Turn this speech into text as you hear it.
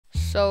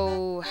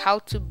So, how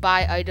to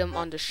buy item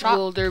on the shop?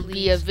 Will there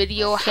be a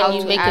video? Can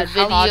you make a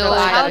video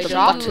how at the the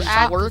shop box to is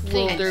add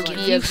working? Will there Can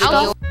be you a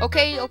video?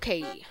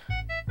 Okay.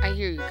 I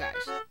hear you guys.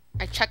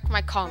 I checked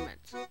my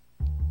comments.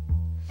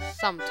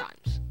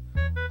 Sometimes.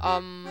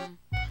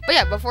 But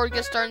yeah, before we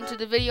get started into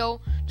the video,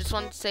 just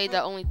wanted to say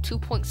that only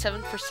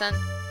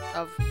 2.7%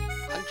 of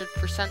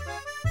 100%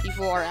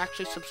 people are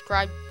actually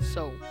subscribed.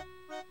 So,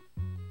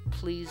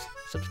 please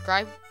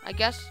subscribe, I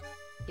guess.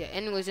 Yeah,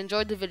 anyways,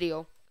 enjoy the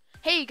video.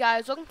 Hey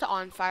guys, welcome to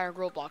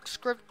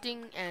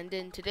OnFireRobloxScripting, and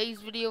in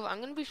today's video, I'm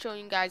going to be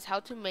showing you guys how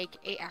to make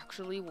a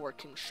actually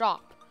working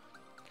shop.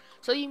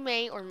 So you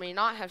may or may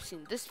not have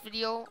seen this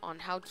video on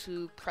how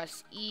to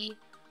press E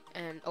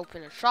and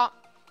open a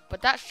shop,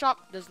 but that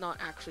shop does not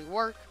actually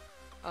work.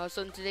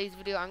 So in today's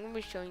video, I'm going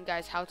to be showing you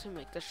guys how to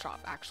make the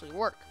shop actually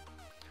work.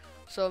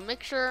 So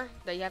make sure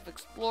that you have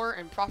Explorer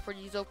and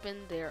Properties open.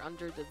 They're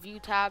under the View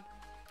tab.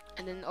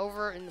 And then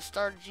over in the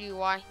Start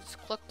GUI, just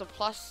click the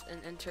plus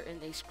and enter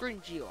in a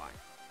Screen GUI.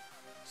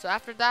 So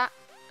after that,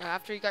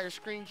 after you got your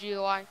Screen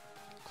GUI,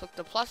 click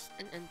the plus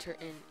and enter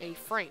in a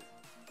frame.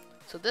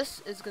 So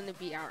this is going to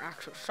be our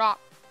actual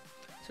shop.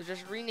 So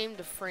just rename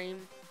the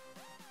frame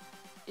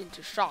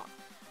into shop.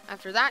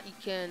 After that, you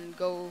can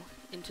go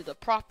into the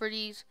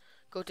properties,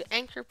 go to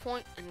anchor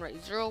point and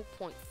write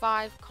 0.5,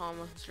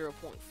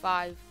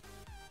 0.5,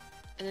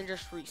 and then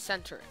just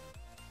recenter it.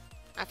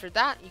 After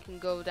that, you can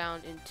go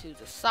down into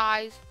the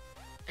size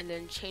and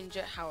then change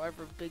it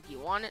however big you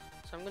want it.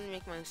 So I'm going to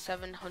make mine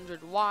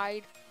 700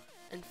 wide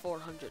and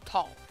 400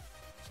 tall.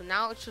 So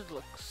now it should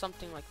look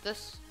something like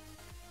this.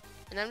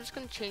 And I'm just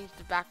going to change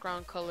the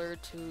background color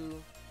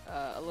to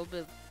a little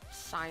bit of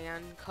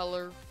cyan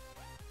color.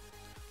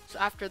 So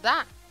after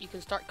that, you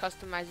can start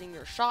customizing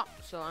your shop.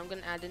 So I'm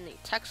going to add in a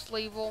text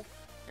label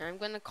and I'm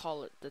going to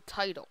call it the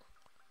title.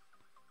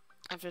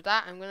 After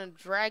that, I'm going to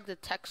drag the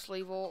text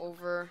label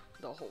over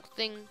the whole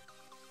thing,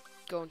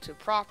 go into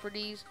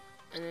properties,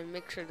 and then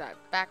make sure that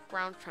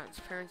background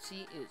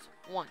transparency is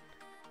 1.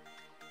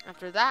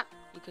 After that,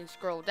 you can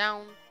scroll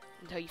down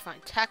until you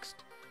find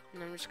text,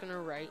 and I'm just going to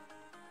write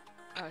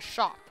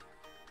shop.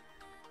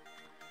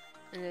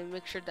 And then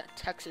make sure that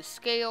text is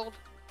scaled,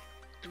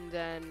 and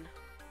then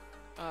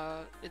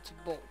it's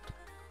bold.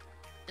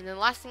 And then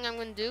last thing I'm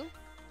going to do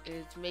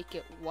is make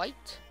it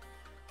white.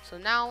 So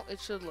now it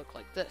should look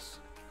like this.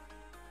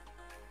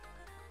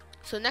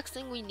 So next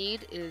thing we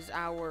need is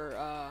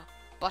our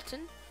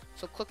button.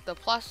 So click the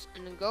plus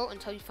and then go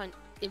until you find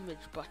image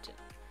button.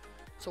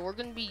 So we're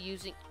going to be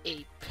using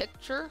a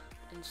picture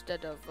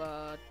instead of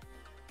a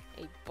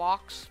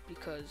box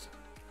because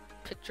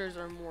pictures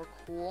are more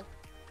cool.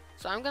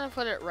 So I'm going to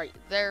put it right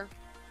there.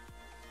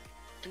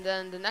 And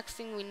then the next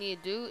thing we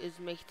need to do is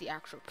make the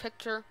actual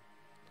picture.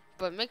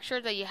 But make sure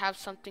that you have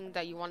something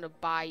that you want to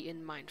buy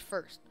in mind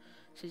first.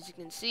 So as you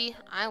can see,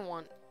 I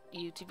want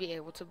you to be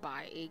able to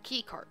buy a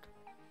key card.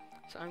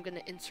 So I'm going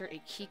to insert a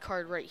key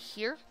card right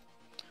here.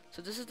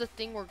 So this is the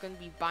thing we're going to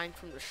be buying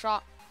from the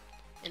shop.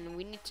 And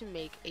we need to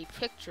make a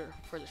picture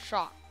for the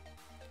shop.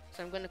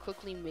 So I'm going to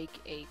quickly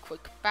make a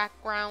quick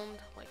background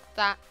like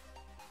that.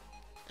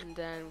 And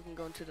then we can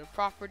go into the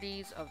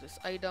properties of this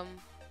item.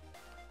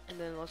 And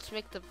then let's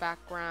make the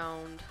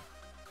background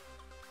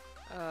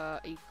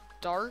a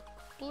dark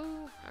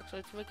blue. Actually,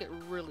 let's make it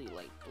really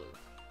light blue.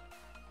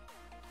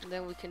 And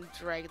then we can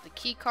drag the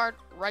key card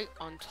right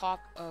on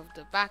top of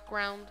the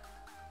background.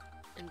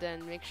 And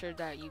then make sure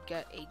that you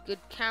get a good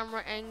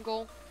camera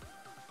angle.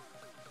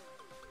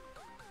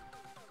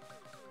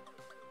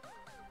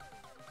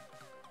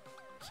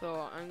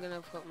 So I'm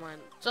gonna put mine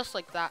just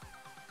like that.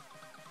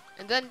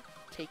 And then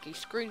take a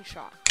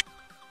screenshot.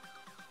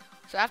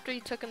 So after you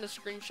took in the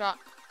screenshot,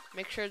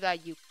 make sure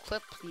that you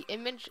clip the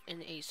image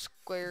in a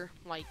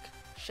square-like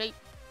shape.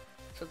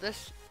 So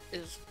this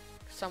is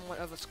somewhat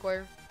of a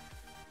square.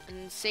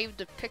 And save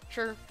the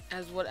picture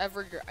as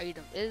whatever your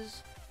item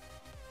is.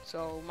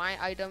 So my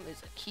item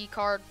is a key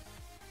card,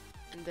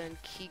 and then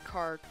key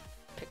card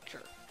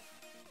picture.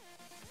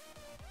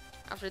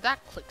 After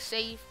that, click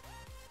save,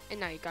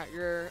 and now you got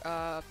your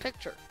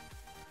picture.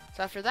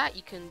 So after that,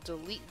 you can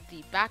delete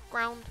the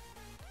background,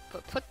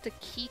 but put the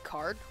key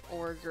card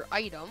or your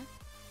item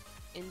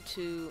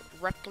into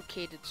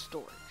replicated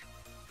storage.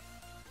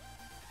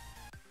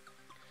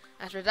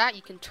 After that,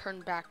 you can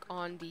turn back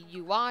on the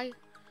UI,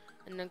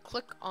 and then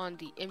click on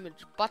the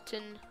image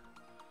button,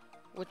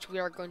 which we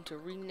are going to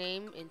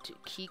rename into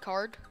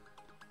keycard,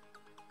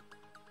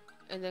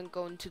 and then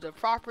go into the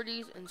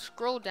properties and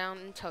scroll down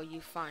until you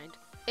find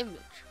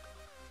image.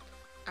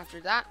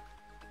 After that,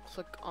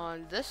 click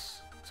on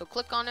this. So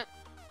click on it.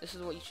 This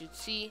is what you should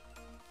see.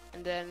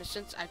 And then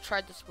since I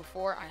tried this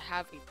before, I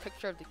have a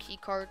picture of the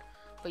keycard,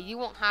 but you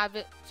won't have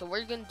it. So what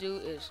you're going to do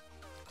is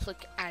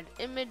click add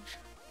image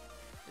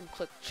and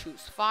click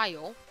choose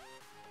file,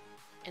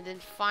 and then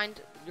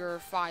find your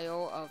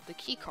file of the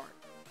keycard.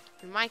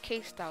 In my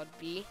case, that would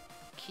be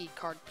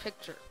keycard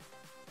picture.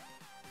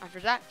 After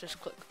that, just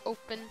click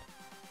open,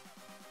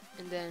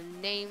 and then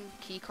name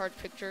keycard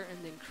picture,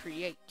 and then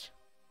create.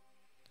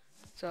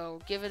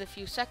 So give it a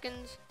few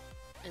seconds,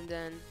 and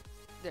then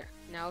There,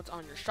 now it's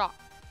on your shop.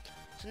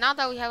 So now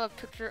that we have a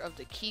picture of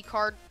the key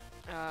card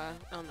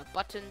on the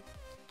button,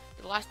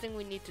 the last thing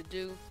we need to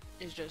do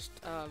is just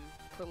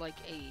put like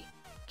a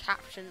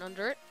caption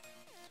under it.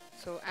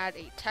 So add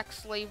a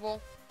text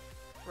label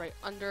right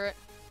under it,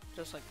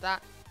 just like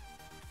that.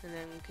 And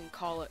then we can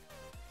call it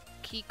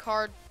key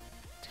card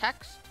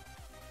text.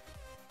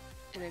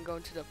 And then go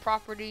into the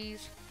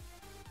properties.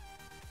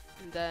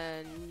 And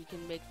then you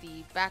can make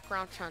the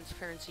background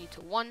transparency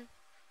to 1.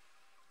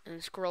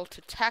 And scroll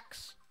to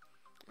text.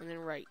 And then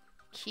write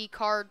key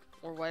card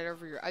or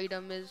whatever your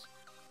item is.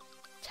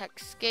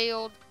 Text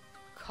scaled.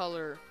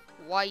 Color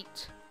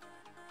white.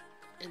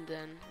 And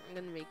then I'm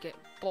going to make it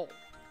bold.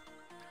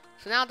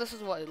 So now this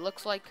is what it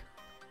looks like.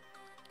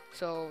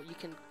 So you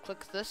can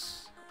click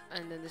this,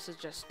 and then this is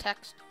just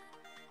text.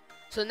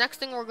 So the next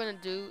thing we're going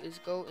to do is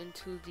go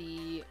into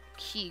the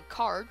key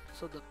card,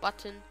 so the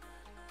button,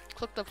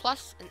 click the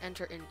plus, and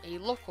enter in a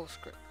local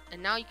script.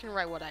 And now you can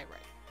write what I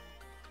write.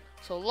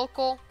 So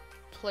local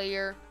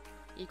player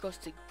equals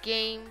to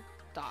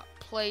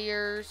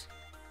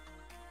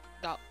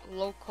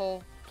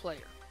game.players.local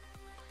player.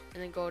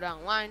 And then go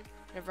down line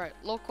and write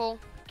local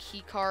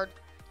keycard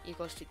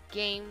equals to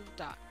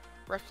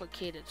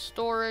game.replicated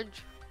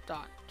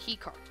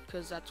storage.keycard,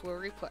 because that's where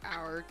we put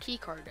our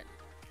keycard in.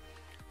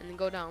 And then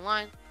go down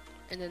line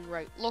and then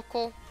write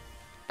local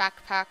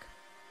backpack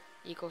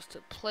equals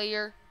to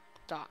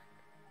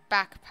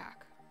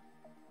player.backpack,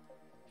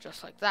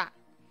 just like that.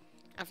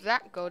 After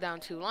that, go down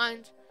 2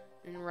 lines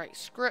and write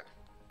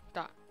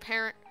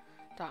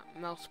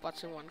script.parent.mouse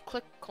button 1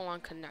 click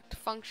connect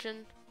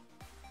function.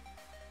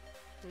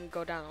 And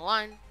go down the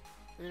line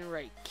and then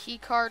write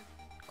keycard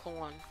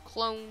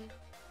clone,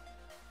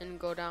 and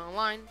go down the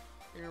line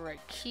and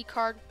write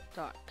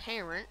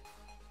keycard.parent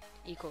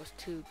equals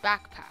to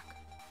backpack.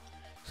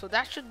 So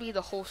that should be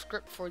the whole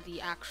script for the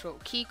actual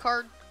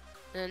keycard.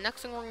 And the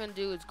next thing we're going to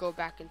do is go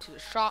back into the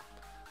shop,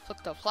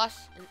 click the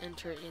plus, and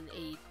enter in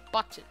a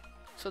button.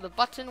 So the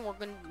button, we're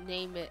going to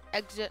name it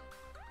exit,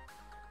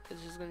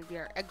 because this is going to be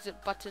our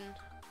exit button.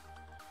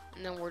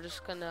 And then we're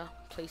just going to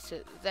place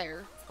it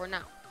there for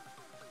now.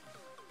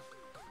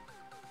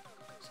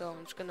 So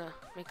I'm just going to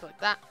make it like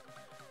that.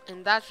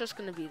 And that's just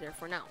going to be there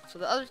for now. So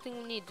the other thing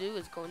we need to do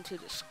is go into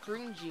the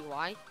screen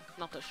GUI,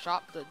 not the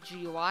shop, the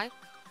GUI.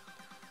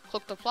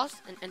 Click the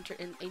plus and enter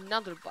in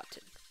another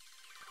button.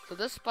 So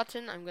this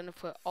button I'm going to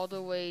put all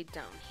the way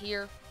down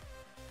here.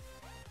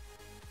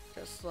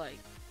 Just like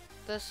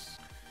this.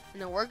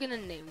 And then we're going to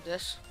name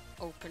this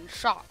Open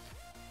Shop.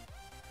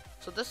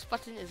 So this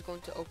button is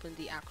going to open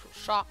the actual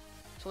shop.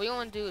 So what you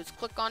want to do is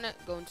click on it,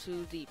 go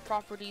into the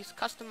properties,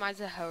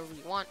 customize it however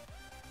you want.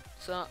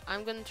 So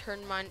I'm going to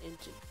turn mine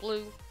into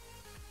blue.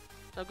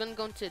 So I'm going to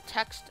go into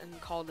text and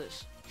call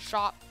this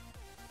shop,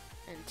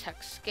 and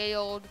text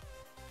scaled,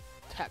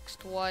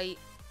 text white,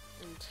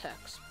 and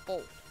text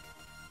bold.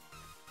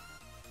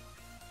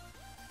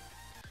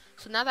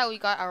 So now that we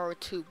got our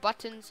 2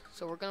 buttons,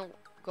 so we're going to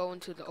go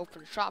into the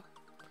open shop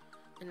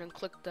and then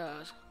click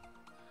the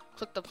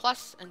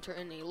plus, enter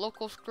in a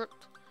local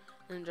script,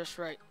 and just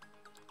write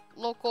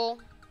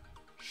local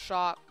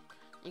shop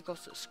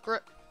equals to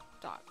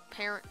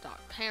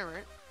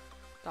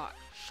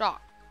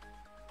script.parent.parent.shop,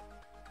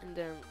 and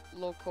then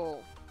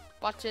local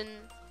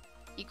button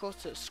equals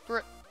to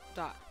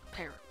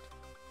script.parent,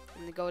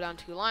 and then go down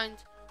 2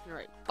 lines and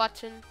write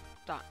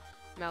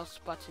button.mouse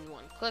button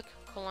 1 click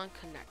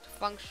connect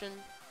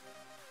function,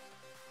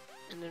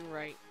 and then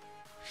write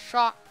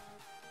shop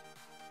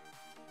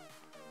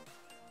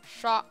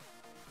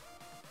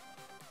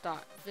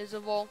dot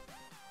visible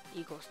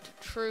equals to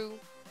true,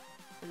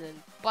 and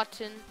then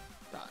button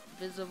dot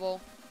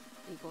visible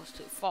equals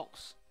to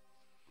false.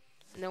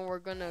 And then we're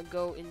gonna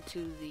go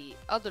into the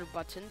other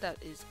button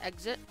that is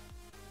exit.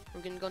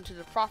 We're gonna go into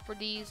the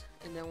properties,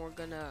 and then we're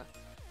gonna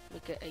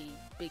make it a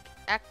big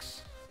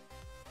X,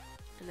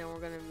 and then we're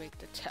gonna make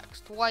the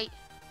text white,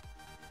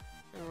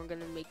 and we're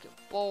gonna make it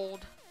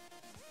bold,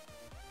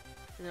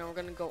 and then we're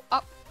gonna go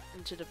up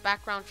into the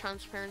background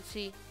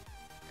transparency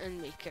and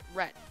make it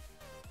red.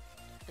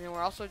 And then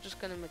we're also just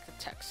gonna make the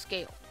text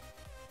scaled.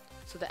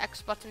 So the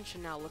X button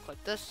should now look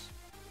like this.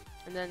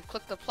 And then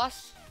click the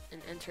plus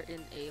and enter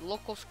in a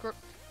local script.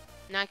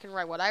 Now I can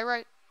write what I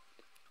write.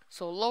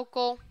 So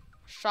local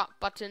shop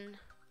button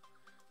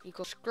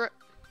equals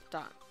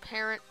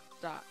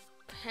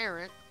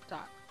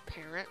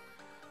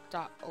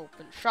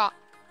script.parent.parent.parent.open shop.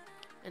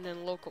 And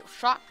then local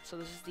shop, so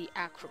this is the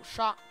actual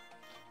shop,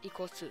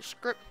 equals to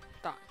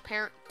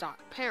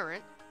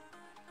script.parent.parent.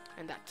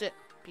 And that's it,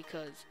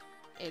 because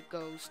it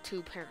goes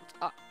 2 parents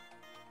up.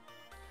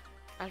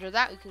 After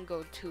that, we can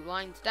go 2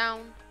 lines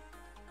down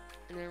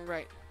and then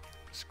write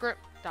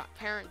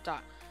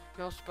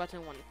script.parent.mouse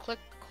button 1 click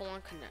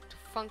connect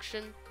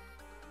function,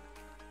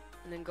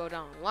 and then go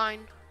down a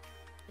line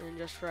and then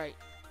just write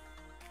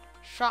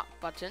shop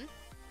button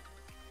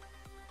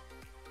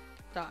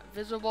dot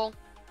visible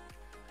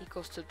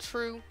equals to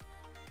true,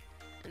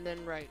 and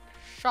then write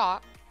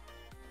shop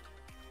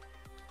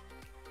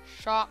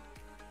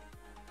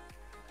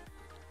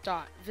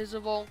dot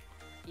visible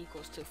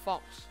equals to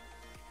false.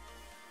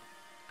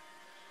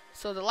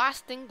 So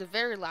the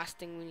very last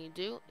thing we need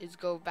to do is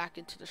go back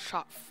into the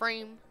shop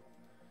frame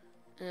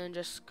and then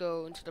just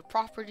go into the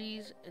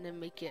properties and then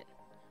make it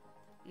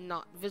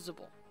not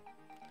visible.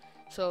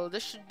 So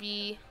this should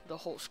be the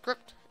whole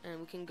script, and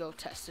we can go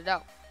test it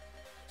out.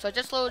 So I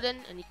just loaded in,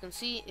 and you can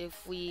see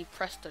if we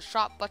press the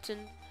shop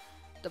button,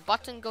 the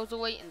button goes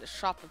away and the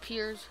shop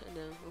appears, and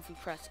then if we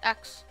press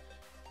X,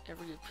 it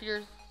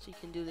reappears. So you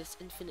can do this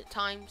infinite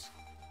times.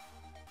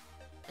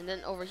 And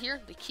then over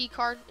here, the key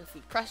card, if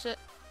we press it,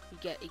 we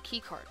get a key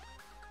card,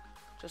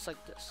 just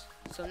like this.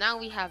 So now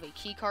we have a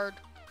key card,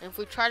 and if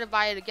we try to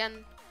buy it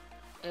again,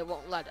 it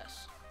won't let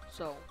us.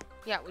 So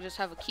yeah, we just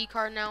have a key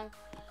card now,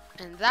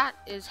 and that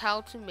is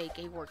how to make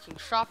a working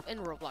shop in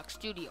Roblox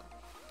Studio.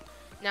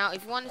 Now,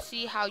 if you want to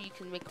see how you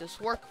can make this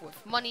work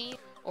with money,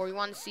 or you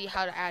want to see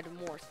how to add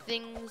more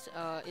things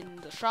in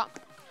the shop,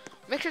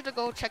 make sure to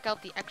go check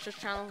out the extras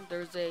channel.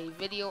 There's a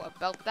video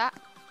about that,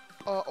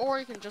 or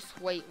you can just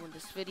wait when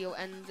this video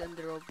ends, and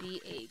there will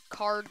be a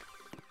card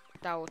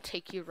that will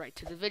take you right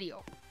to the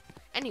video.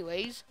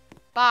 Anyways,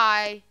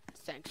 bye.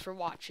 Thanks for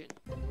watching.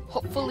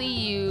 Hopefully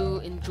you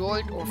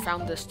enjoyed or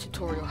found this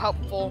tutorial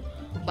helpful.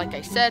 Like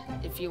I said,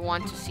 if you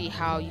want to see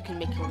how you can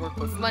make it work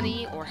with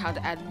money or how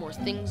to add more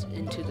things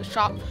into the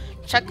shop,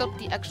 check out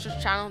the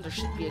extras channel. There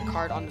should be a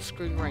card on the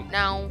screen right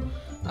now.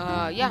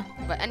 Yeah,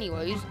 but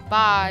anyways,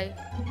 bye.